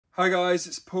Hi guys,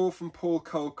 it's Paul from Paul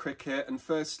Cole Cricket, and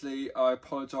firstly I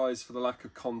apologise for the lack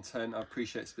of content. I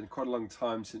appreciate it's been quite a long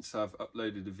time since I've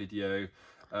uploaded a video.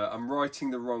 I'm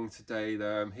righting the wrong today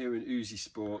though. I'm here in Uzi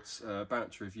Sports,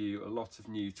 about to review a lot of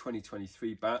new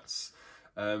 2023 bats.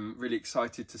 Really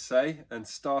excited to say, and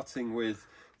starting with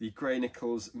the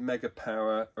Gray-Nicolls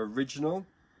Megapower Original,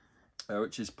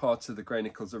 which is part of the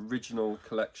Gray-Nicolls Original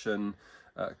collection.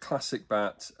 Classic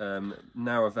bat,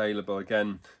 now available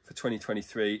again for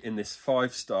 2023 in this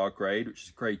 5-star grade, which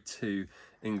is grade 2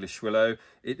 English Willow.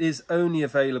 It is only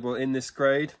available in this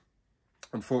grade,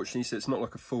 unfortunately, so it's not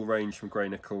like a full range from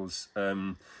Gray-Nicolls.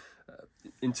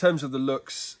 In terms of the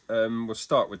looks, we'll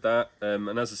start with that,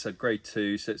 and as I said, grade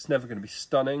 2, so it's never going to be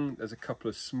stunning. There's a couple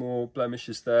of small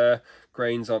blemishes there,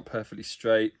 grains aren't perfectly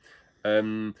straight,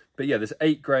 but yeah, there's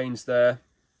 8 grains there.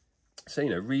 So,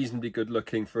 you know, reasonably good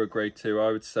looking for a grade 2,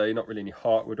 I would say. Not really any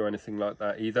heartwood or anything like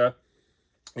that either.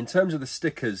 In terms of the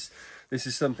stickers, this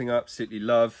is something I absolutely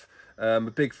love. I'm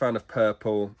a big fan of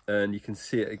purple, and you can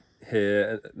see it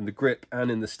here in the grip and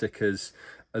in the stickers,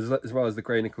 as well as the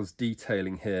Gray-Nicolls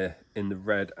detailing here in the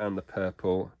red and the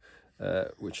purple,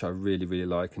 which I really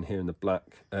like, and here in the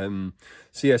black.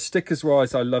 So yeah, stickers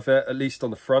wise, I love it, at least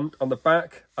on the front. On the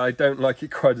back, I don't like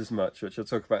it quite as much, which I'll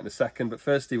talk about in a second. But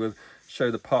firstly, we'll show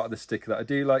the part of the sticker that I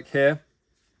do like here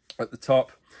at the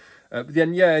top. But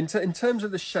then, yeah, in terms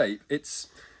of the shape, it's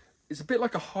a bit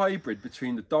like a hybrid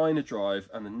between the Dynadrive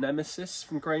and the Nemesis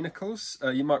from Gray-Nicolls.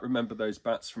 You might remember those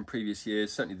bats from previous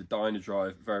years. Certainly the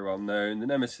Dynadrive, very well known. The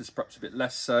Nemesis perhaps a bit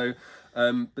less so.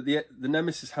 But the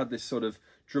Nemesis had this sort of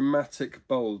dramatic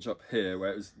bulge up here,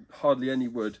 where it was hardly any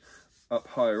wood up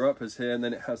higher up as here, and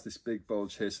then it has this big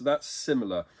bulge here. So that's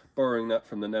similar, borrowing that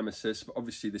from the Nemesis, but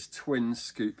obviously this twin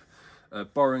scoop,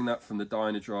 borrowing that from the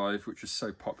Dynadrive, which was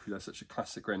so popular, such a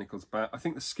classic Gray-Nicolls bat. I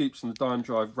think the scoops on the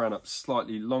Dynadrive ran up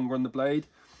slightly longer on the blade,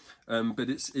 but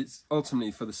it's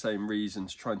ultimately for the same reason,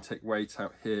 to try and take weight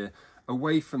out here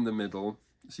away from the middle,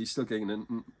 so you're still getting a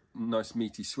nice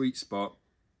meaty sweet spot,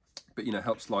 but you know,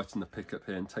 helps lighten the pickup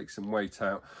here and take some weight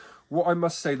out. What I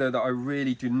must say though that I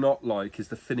really do not like is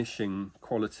the finishing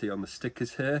quality on the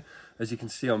stickers here. As you can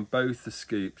see on both the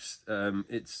scoops,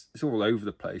 it's all over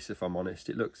the place, if I'm honest.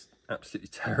 It looks absolutely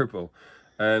terrible.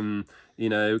 You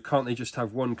know, can't they just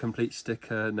have one complete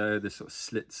sticker? No, there's sort of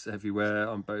slits everywhere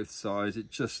on both sides. It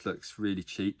just looks really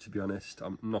cheap, to be honest.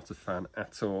 I'm not a fan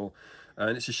at all,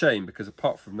 and it's a shame, because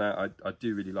apart from that, I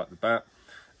do really like the bat.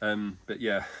 But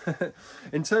yeah,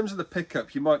 in terms of the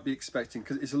pickup, you might be expecting,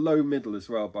 because it's a low middle as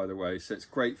well, by the way, so it's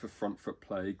great for front foot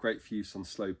play, great for use on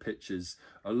slow pitches,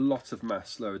 a lot of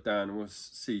mass lower down, and we'll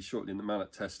see shortly in the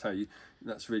mallet test how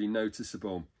that's really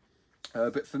noticeable.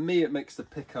 But for me, it makes the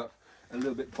pickup a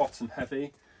little bit bottom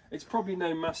heavy. It's probably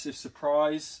no massive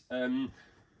surprise,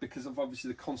 because of obviously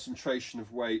the concentration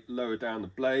of weight lower down the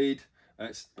blade.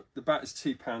 The bat is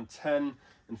 £2.10,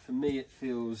 and for me it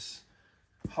feels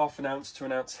half an ounce to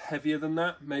an ounce heavier than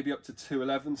that, maybe up to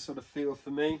 211 sort of feel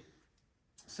for me.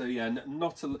 So yeah,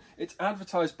 it's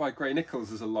advertised by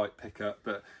Gray-Nicolls as a light pickup,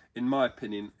 but in my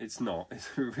opinion it's not. It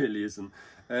really isn't.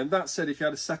 And that said, if you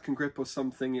had a second grip or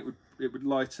something, it would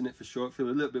lighten it for sure. It'd feel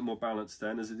a little bit more balanced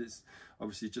then, as it is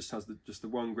obviously just has the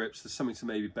one grip, so there's something to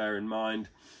maybe bear in mind.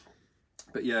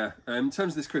 But yeah, in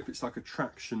terms of this grip, it's like a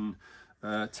traction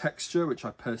texture, which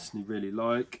I personally really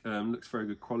like. Looks very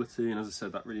good quality, and as I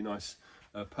said, that really nice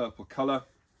purple colour.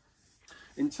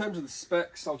 In terms of the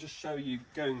specs, I'll just show you,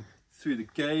 going through the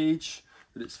gauge,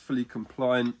 that it's fully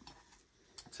compliant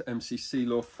to MCC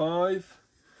Law 5.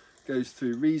 Goes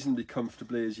through reasonably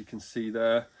comfortably, as you can see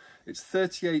there. It's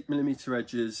 38mm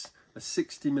edges, a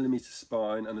 60mm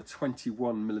spine, and a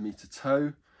 21mm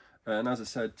toe. And as I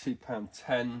said,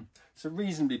 £2.10, so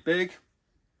reasonably big.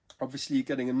 Obviously you're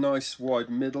getting a nice wide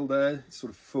middle there, it's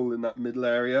sort of full in that middle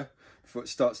area before it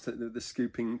starts to, the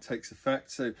scooping takes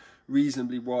effect, so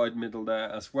reasonably wide middle there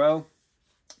as well.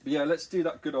 But yeah, let's do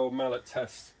that good old mallet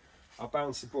test. I'll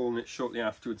bounce the ball in it shortly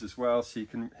afterwards as well, so you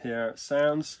can hear how it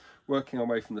sounds, working our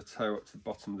way from the toe up to the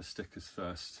bottom of the stickers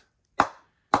first.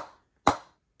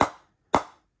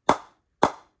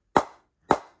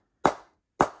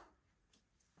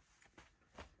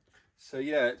 So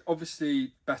yeah,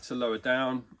 obviously better lower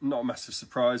down, not a massive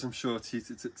surprise, I'm sure,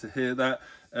 to hear that.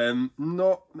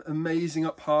 Not amazing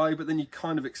up high, but then you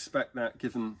kind of expect that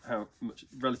given how much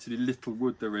relatively little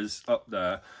wood there is up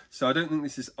there. So I don't think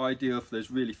this is ideal for those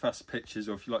really fast pitches,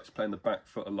 or if you like to play on the back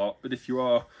foot a lot, but if you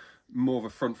are more of a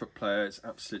front foot player, it's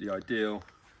absolutely ideal.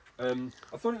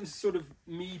 I thought it was sort of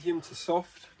medium to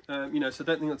soft, you know, so I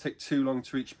don't think it'll take too long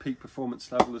to reach peak performance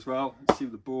level as well. Let's see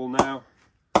with the ball now.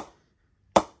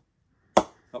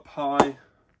 Up high,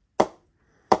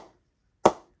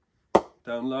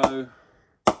 down low.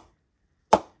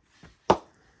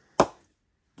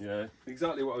 Yeah,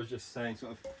 exactly what I was just saying,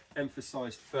 sort of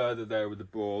emphasised further there with the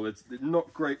ball. It's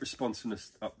not great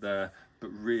responsiveness up there,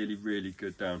 but really, really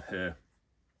good down here.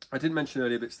 I didn't mention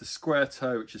earlier, but it's the square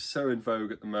toe, which is so in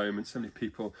vogue at the moment. So many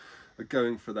people are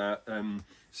going for that.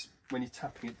 When you're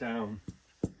tapping it down,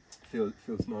 it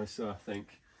feels nicer, I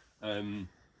think.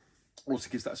 Also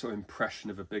gives that sort of impression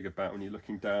of a bigger bat when you're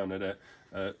looking down at it,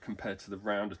 compared to the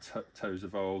rounder toes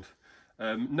of old.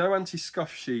 No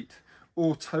anti-scuff sheet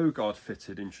or toe guard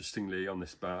fitted, interestingly, on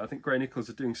this bat. I think Gray-Nicolls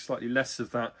are doing slightly less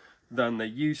of that than they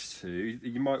used to.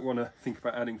 You might want to think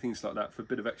about adding things like that for a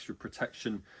bit of extra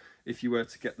protection if you were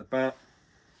to get the bat.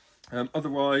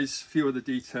 Otherwise, few other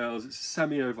details. It's a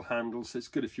semi-oval handle, so it's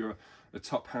good if you're a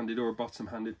top-handed or a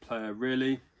bottom-handed player,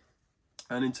 really.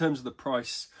 And in terms of the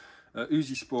price,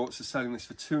 Uzi Sports are selling this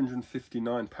for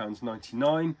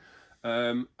 £259.99.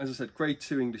 As I said, grade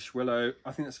 2 English Willow.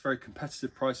 I think that's a very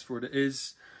competitive price for what it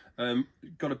is.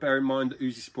 Got to bear in mind that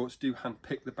Uzi Sports do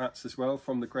hand-pick the bats as well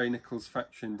from the Gray-Nicolls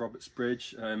factory in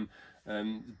Robertsbridge.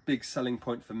 Big selling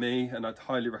point for me, and I'd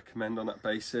highly recommend on that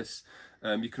basis.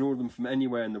 You can order them from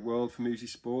anywhere in the world from Uzi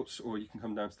Sports, or you can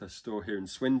come down to their store here in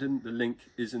Swindon. The link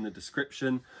is in the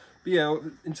description. But yeah,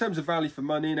 in terms of value for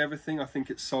money and everything, I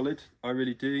think it's solid. I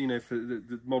really do. You know, for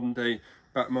the modern day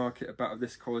bat market, a bat of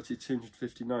this quality,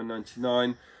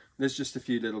 £259.99. There's just a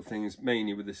few little things,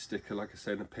 mainly with this sticker, like I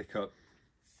said, and the pickup.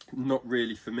 Not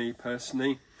really for me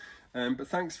personally. But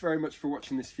thanks very much for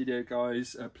watching this video,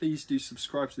 guys. Please do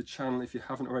subscribe to the channel if you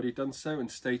haven't already done so, and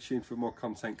stay tuned for more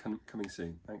content coming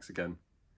soon. Thanks again.